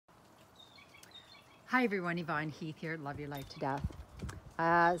Hi everyone, Yvonne Heath here, Love Your Life to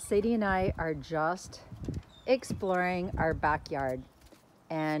Death. Sadie and I are just exploring our backyard,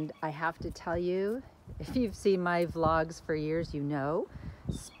 and I have to tell you, if you've seen my vlogs for years, you know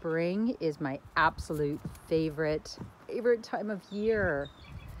spring is my absolute favorite time of year.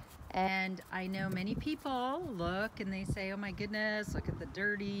 And I know many people look and they say, oh my goodness, look at the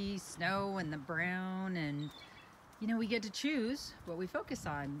dirty snow and the brown, and you know, we get to choose what we focus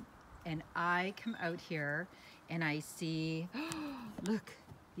on. And I come out here and I see, look,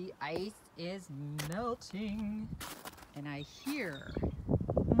 the ice is melting. And I hear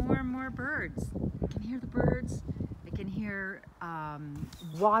more and more birds. I can hear the birds. I can hear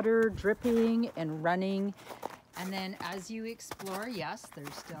water dripping and running. And then as you explore, yes,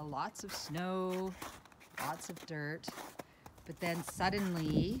 there's still lots of snow, lots of dirt. But then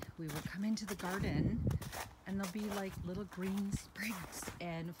suddenly we will come into the garden and there'll be like little green sprigs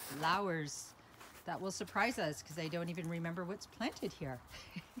and flowers that will surprise us because I don't even remember what's planted here.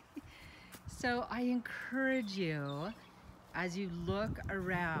 So I encourage you, as you look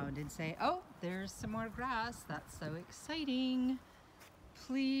around and say, oh, there's some more grass, that's so exciting.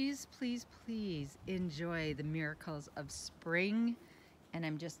 Please, please, please enjoy the miracles of spring. And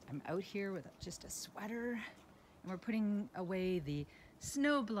I'm out here with just a sweater, and we're putting away the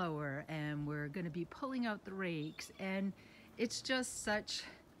snow blower, and we're going to be pulling out the rakes, and it's just such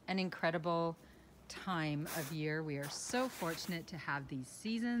an incredible time of year. We are so fortunate to have these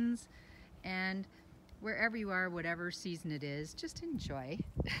seasons, and wherever you are, whatever season it is, just enjoy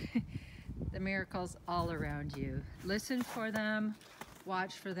the miracles all around you. Listen for them,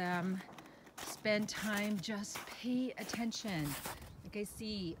 watch for them, spend time, just pay attention. Like I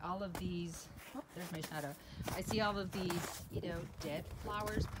see all of these, oh, there's my shadow. I see all of these, you know, dead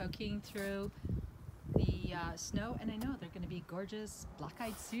flowers poking through the snow, and I know they're going to be gorgeous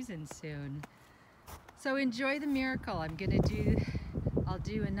black-eyed Susan soon. So enjoy the miracle. I'll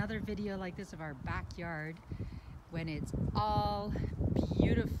do another video like this of our backyard when it's all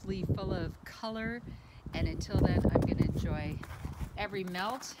beautifully full of color. And until then, I'm going to enjoy every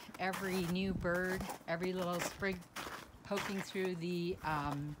melt, every new bird, every little sprig poking through the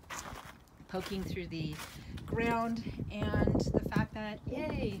ground, and the fact that,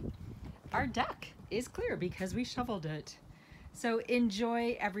 yay, our deck is clear because we shoveled it. So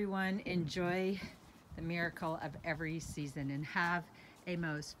enjoy, everyone, enjoy the miracle of every season, and have a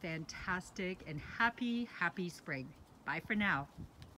most fantastic and happy spring. Bye for now.